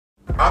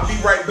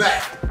right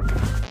back.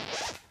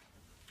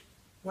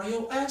 Why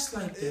your ass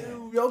like that?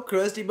 Ew, yo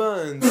crusty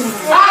buns.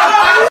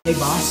 Hey,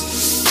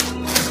 boss.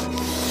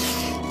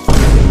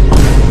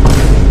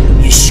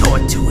 You're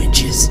short 2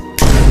 inches.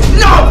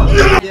 No!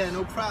 Yeah,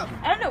 no problem.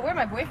 I don't know where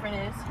my boyfriend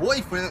is.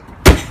 Boyfriend?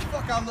 What the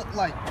fuck I look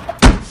like?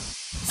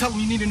 Tell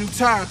him you need a new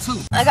tire, too.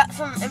 I got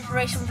some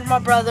information from my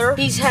brother.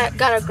 He's got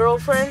a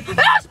girlfriend. A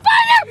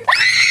spider!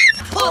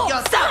 Pull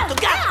yourself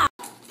together.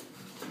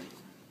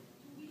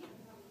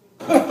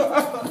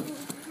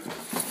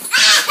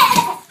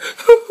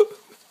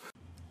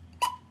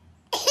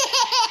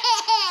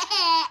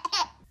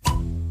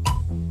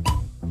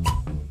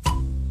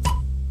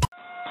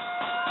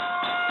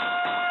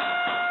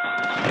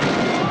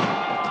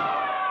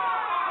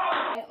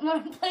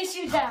 I'm gonna place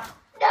you down.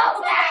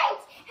 No, wait!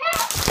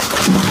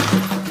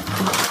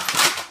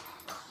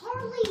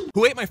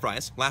 Who ate my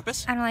fries?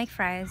 Lapis? I don't like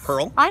fries.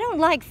 Pearl? I don't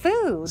like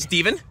food.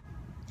 Steven?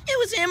 It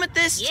was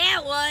Amethyst. Yeah,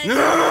 it was.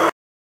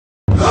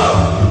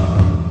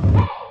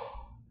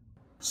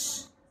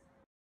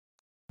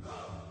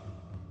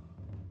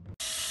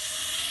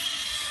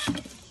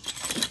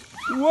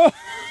 Whoa!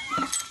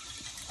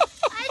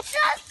 I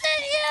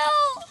trusted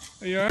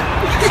you! Yeah.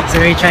 So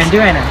what are you trying to do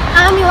right now?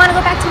 You wanna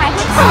go back to my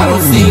place?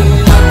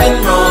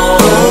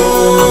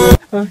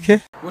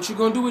 Okay. What you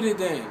gonna do with it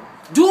then?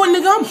 Do it,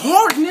 nigga. I'm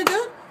hard,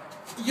 nigga.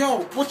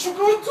 Yo, what you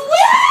gonna do?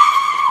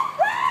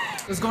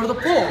 Let's go to the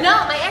pool.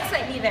 No, my ex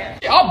might be there.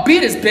 I'll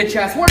beat his bitch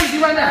ass. Where is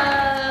he right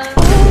now?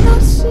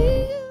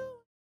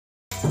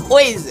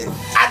 What is it?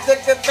 I took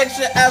a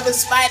picture of a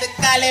spider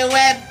calling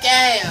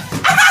webcam.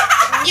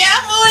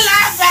 Yeah,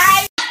 moolah,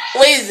 babe.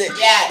 What is it?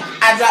 Yeah,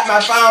 I dropped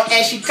my phone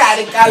and she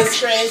tried to call a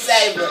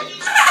screensaver.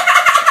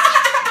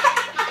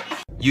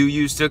 You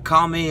used to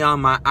call me on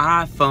my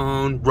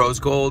iPhone, Rose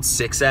Gold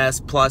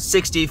 6S plus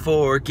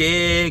 64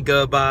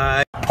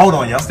 gigabyte. Hold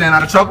on, y'all staying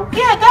out of trouble?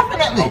 Yeah,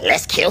 definitely.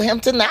 Let's kill him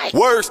tonight.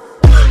 Worst.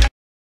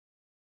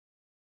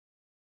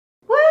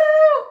 Woo!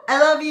 I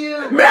love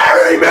you.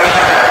 Marry me!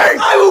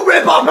 I will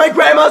rip off my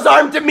grandma's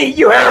arm to meet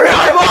you, Harry.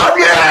 I love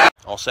you!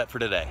 All set for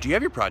today. Do you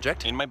have your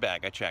project? In my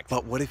bag, I checked.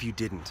 But what if you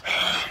didn't?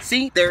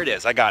 See? There it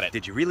is. I got it.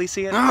 Did you really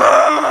see it?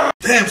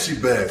 Damn, she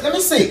bad. Let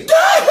me see.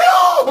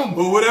 Damn!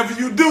 But whatever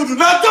you do, do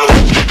not do it!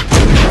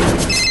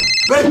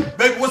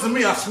 Baby, wasn't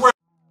me, I swear.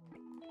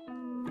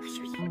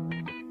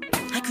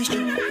 Hi,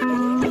 Christian. What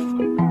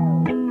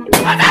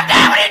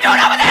are you doing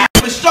over there?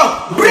 Show.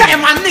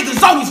 And my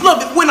niggas always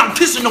love it when I'm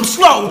kissing them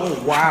slow.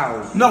 Oh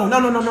wow. No,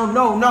 not my,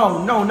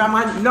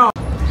 no.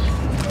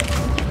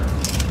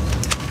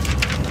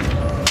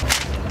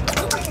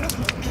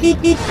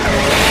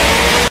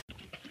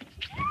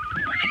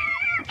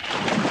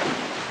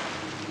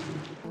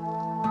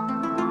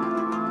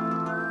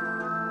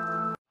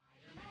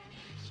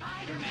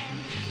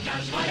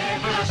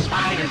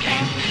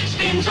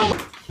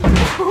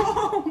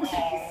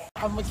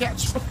 I'm gonna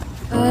catch you.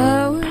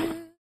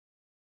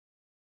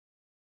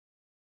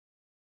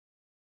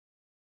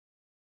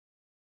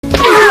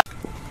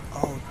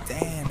 Oh,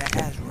 damn, that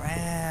ass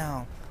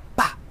round.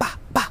 Bah, bah,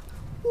 bah.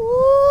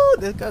 Ooh,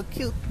 this girl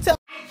cute. Shit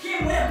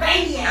with a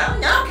baby, I don't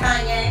know,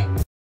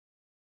 Kanye.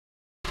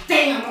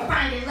 Damn, I'll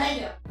find it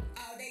later.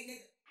 All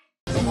day,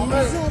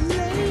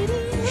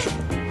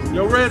 nigga.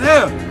 Yo, red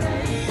hair.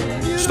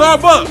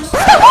 Starbucks.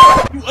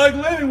 You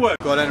ugly anyway.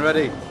 Go ahead and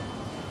ready.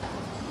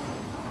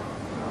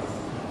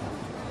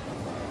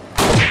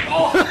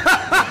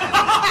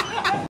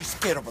 You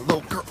scared of a little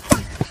girl.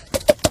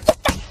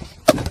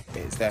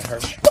 Is that her?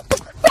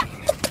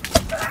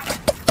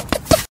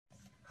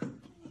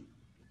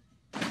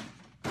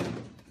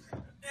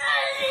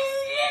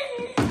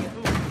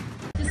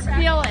 Just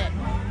feel it.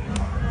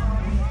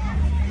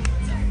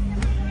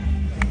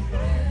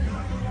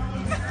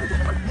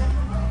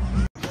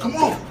 Come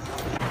on.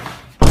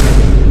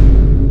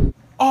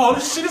 Oh,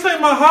 this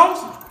ain't my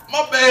house.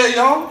 My bad,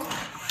 y'all.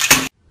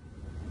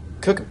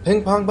 Cooking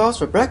ping pong balls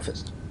for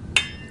breakfast.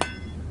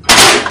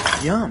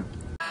 Yum.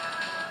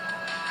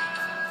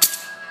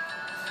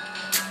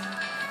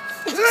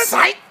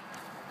 Sight.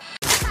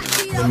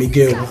 Let me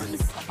get one.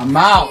 I'm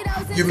out.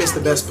 You missed the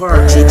best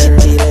part.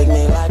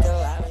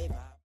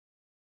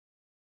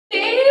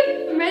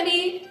 Babe, I'm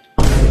ready.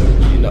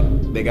 You know,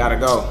 they gotta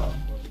go.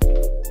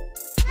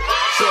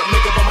 Short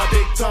nigga by my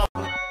big tongue.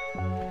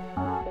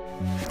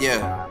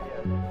 Yeah.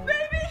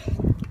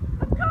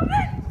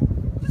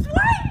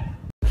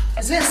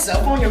 Is there a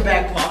cell phone in your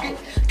back pocket?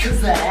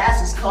 Cause that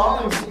ass is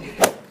calling me.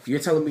 You're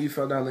telling me you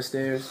fell down the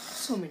stairs?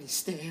 So many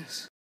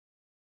stairs.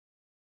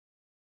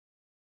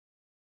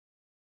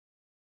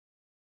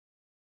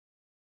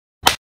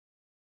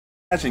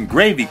 And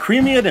gravy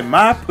creamier than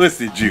my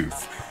pussy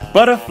juice.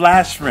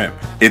 Butterfly shrimp.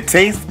 It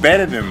tastes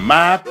better than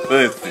my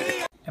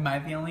pussy. Am I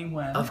the only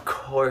one? Of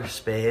course,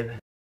 babe.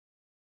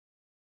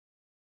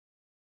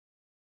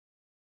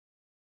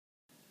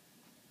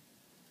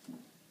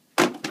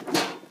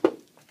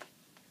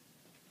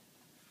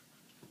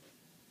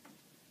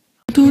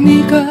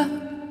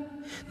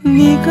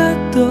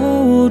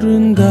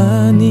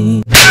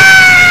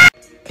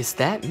 Is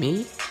that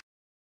me?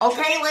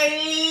 Okay,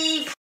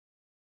 ladies.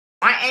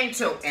 My and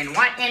two, and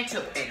one and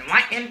two, and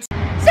one and two.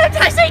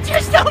 Sometimes I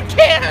just don't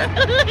care.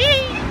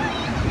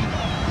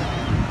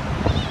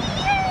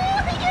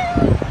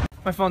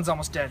 My phone's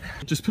almost dead.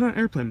 Just put on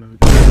airplane mode.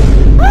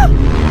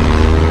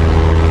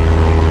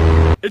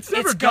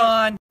 It's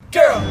gone.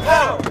 Girl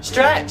power.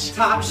 Stretch.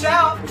 Top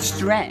shelf.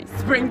 Stretch.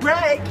 Spring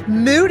break.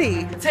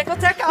 Moody. Tickle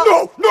tickle.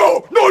 No,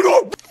 no, no,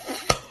 no.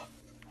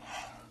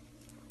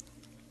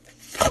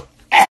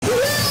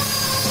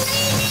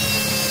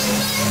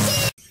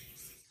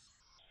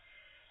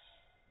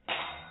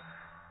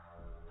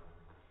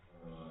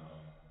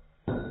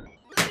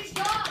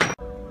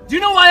 Do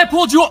you know why I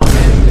pulled you up?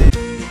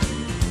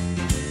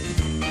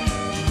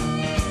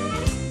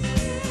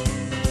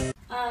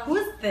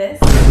 Who's this?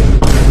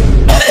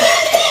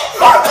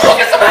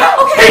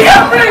 Okay,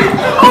 help me!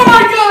 Oh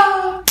my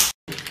god!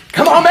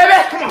 Come on, baby.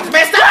 Come on,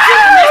 man. Stop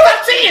cheating, man.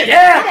 Stop cheating.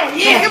 Yeah. Come on,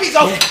 yeah. Here we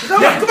go.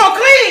 Come on,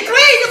 clean.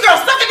 You girl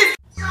stuck in this.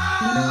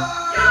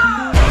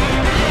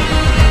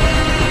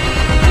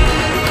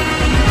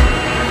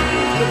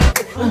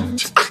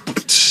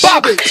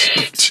 Bop it.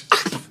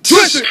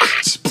 Twist it.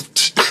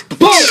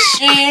 Boom.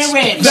 And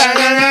ready.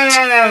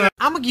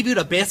 I'm gonna give you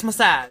the best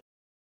massage.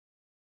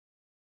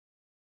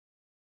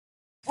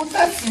 What's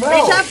that smell?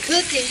 Bitch, I'm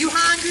cooking. You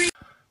hungry?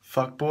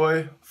 Fuck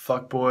boy,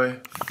 fuck boy,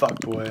 fuck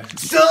boy.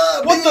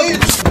 Stop, what the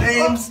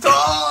name?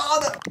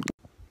 Stop.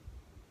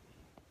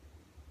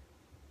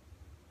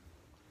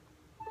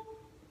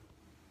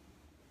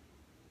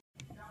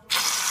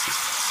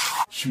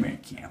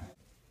 Schmack him.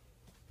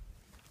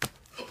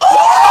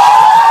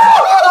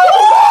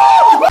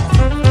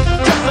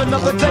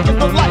 Another day in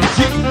the life.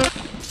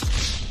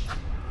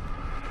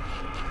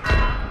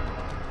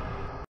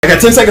 I got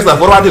 10 seconds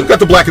left. What do I do? Got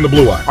the black and the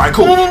blue eye. All right,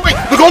 cool. Wait.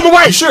 Look on the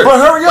way. Sure. Bro,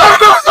 hurry up. Oh,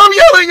 no, stop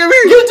yelling at me.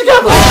 Get it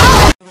together.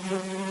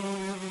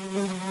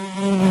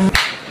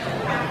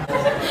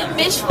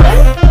 Bitch, what?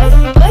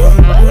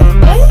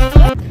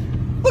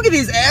 Look at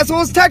these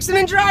assholes texting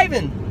and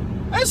driving.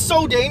 That's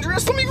so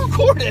dangerous. Let me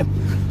record him.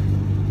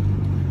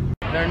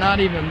 They're not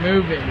even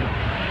moving.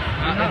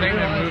 I think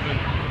they're moving.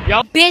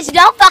 Bitch,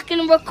 don't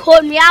fucking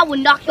record me. I will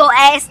knock your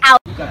ass out.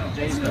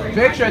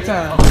 Picture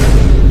time.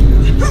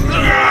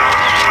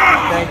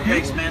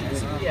 Thanks, man.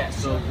 Yeah,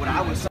 so what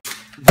I was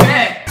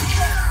Back.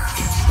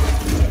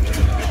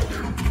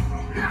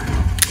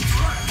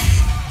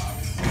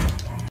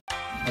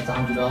 That's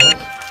 $100.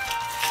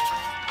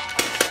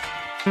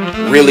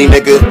 Really,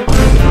 nigga?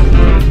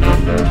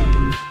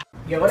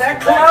 Yo,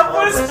 that club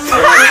was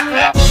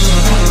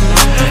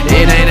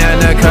It ain't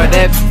undercut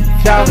that.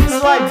 This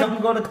is why I don't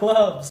go to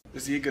clubs.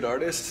 Is he a good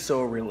artist?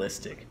 So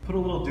realistic. Put a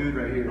little dude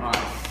right here.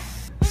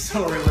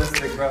 So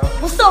realistic, bro.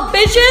 What's up,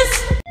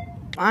 bitches?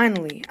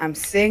 Finally, I'm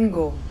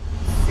single.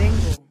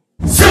 Single.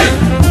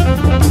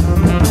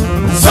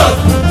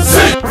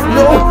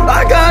 No,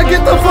 I gotta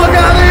get the fuck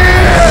out of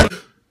here!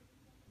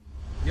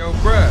 Yo,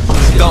 bruh.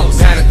 Don't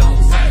panic.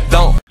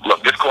 Don't.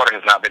 Look, this quarter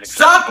has not been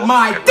Stop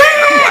my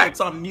dick!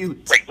 It's on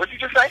mute. Wait, what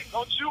did you just say?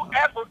 Don't you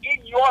ever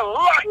in your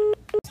life.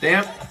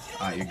 Stamp.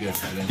 Alright, you're good.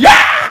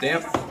 Yeah!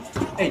 Stamp.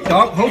 Hey,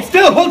 dog, hold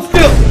still, hold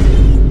still!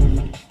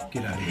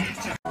 Get out of here.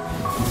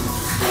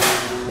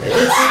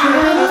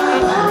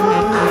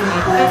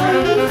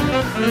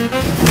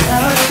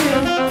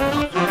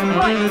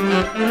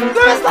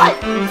 There is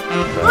light! There is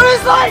light! There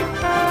is light!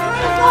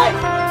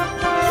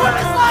 There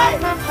is light!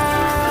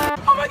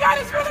 Oh my god,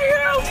 it's really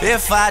you!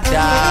 If I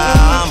die,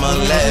 I'm a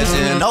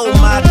legend. Oh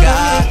my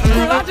god.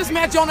 I just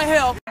met you on the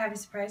hill. I have a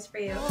surprise for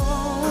you.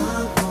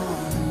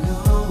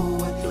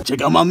 Yo,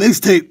 check out my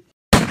mixtape.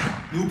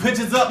 New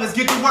pictures up. Let's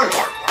get to work.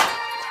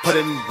 Put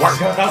in work.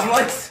 1,000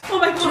 likes. Oh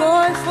my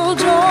god.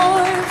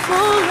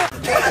 Joyful.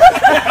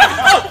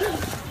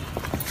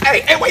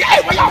 Hey, wait,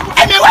 hey, man,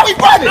 where we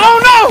running? Oh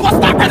no! What's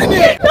that running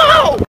in?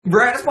 No!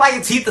 Bruh, that's why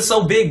your teeth are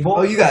so big, boy.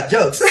 Oh, you got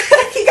jokes.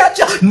 He got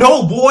jokes.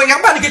 No, boy, I'm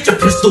about to get your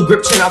pistol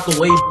grip chin out the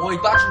way, boy.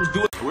 Thought you was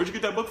doing. Where'd you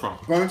get that book from?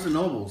 Barnes &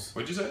 Nobles.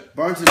 What'd you say?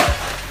 Barnes &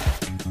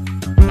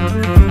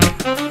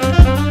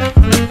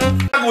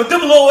 With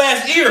them little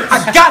ass ears.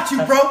 I got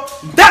you, bro.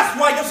 That's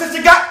why your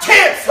sister got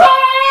cancer.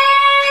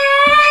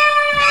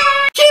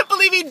 Can't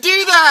believe he'd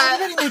do that!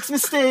 Everybody makes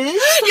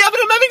mistakes. Yeah, but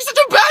I'm having such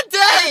a bad day!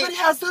 Everybody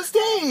has those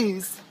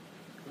days.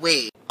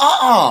 Wait.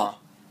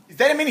 Is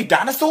that a mini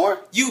dinosaur?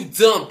 You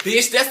dumb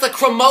bitch. That's the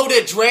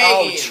Komodo dragon.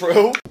 Oh,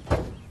 true.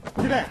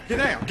 Get down, get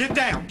down, get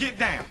down, get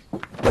down.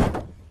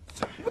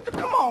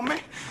 Come on, man.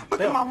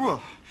 Look at my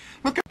roof.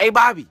 Hey,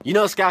 Bobby. You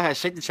know Scout has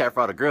Shake the Chat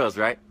for all the girls,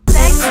 right?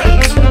 Sexy,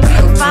 you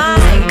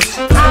fine.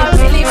 I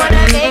really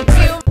wanna make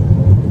you.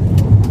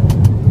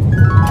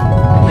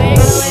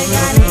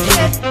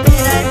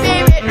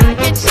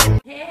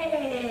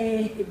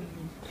 Hey.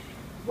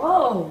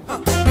 Whoa.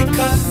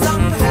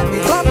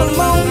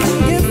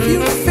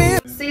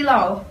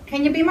 CeeLo,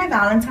 can you be my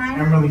Valentine?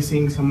 I'm really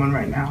seeing someone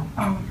right now.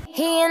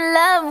 He in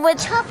love with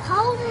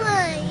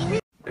Chipotle.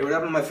 Hey, what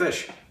happened to my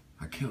fish?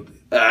 I killed it.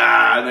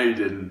 Ah, I know you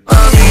didn't.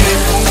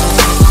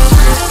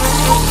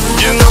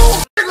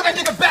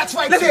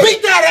 Let's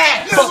beat that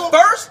ass! But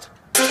first,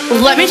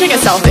 Let me take a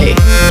selfie.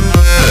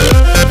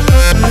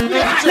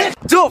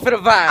 do Do it for the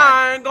vibe.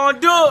 I ain't gonna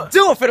do it.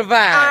 Do it for the vibe.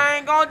 I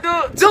ain't gonna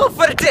do it. Do it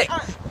for the dick.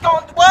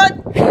 What?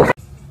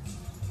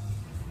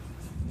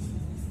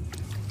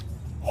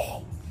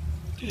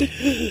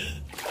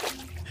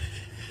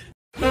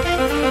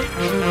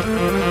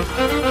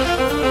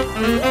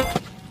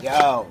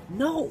 Yo.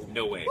 No.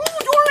 No way.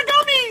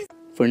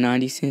 For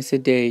 90 cents a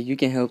day, you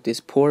can help this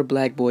poor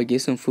black boy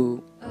get some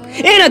food.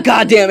 And a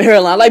goddamn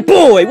hairline. Like,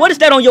 boy, what is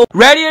that on your...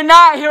 Ready or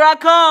not, here I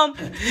come.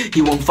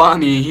 He won't find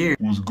me in here.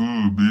 What's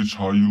good, bitch?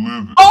 How you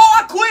living? Oh,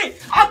 I quit.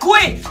 I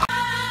quit.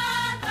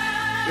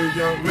 If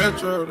young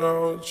Metro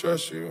don't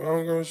trust you,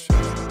 I'm gonna shoot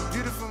you.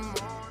 Beautiful morning.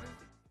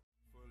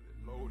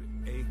 Loaded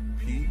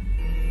AP.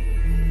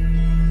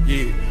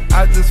 Yeah,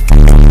 I just.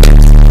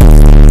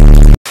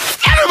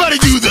 Everybody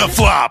do the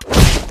flop.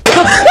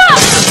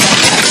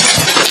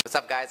 What's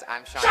up, guys?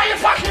 I'm Sean. Shut your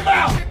fucking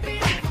mouth.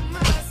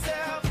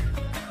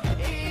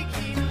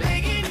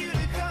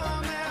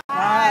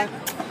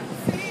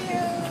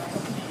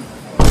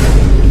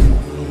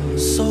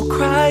 So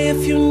cry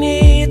if you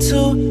need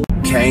to.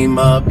 Came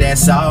up,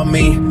 that's all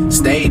me.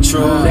 Stay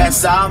true,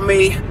 that's all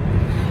me.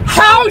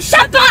 Oh,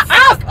 shut the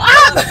F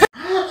up!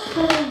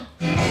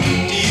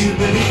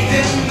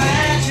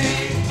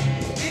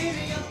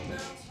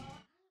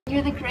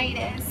 You're the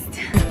greatest.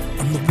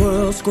 I'm the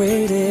world's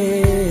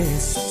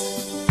greatest.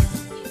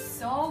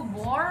 So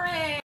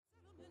boring.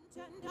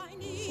 I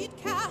need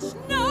cash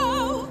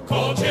now.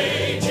 Call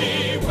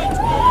JG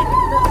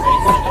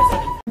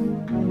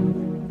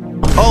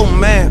Oh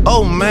man,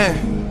 oh man.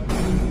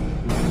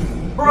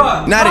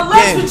 Bruh, not my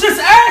again. legs were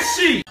just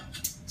ashy.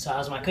 So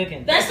how's my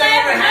cooking? Best I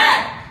ever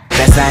had.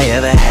 Best I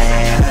ever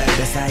had.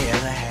 Best I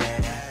ever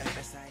had.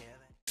 Best I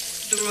ever.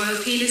 The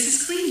royal penis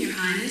is clean, Your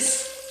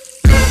Highness.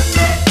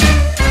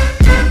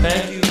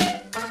 Thank you.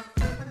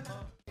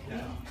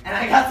 And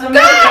I got some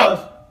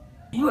makeup.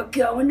 We're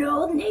going to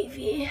Old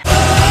Navy.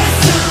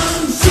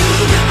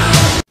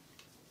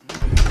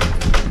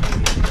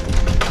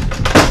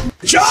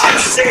 John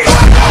Cena!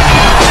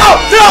 Oh,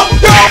 no,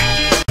 no!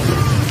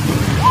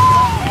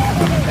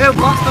 It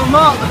bust him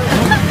up.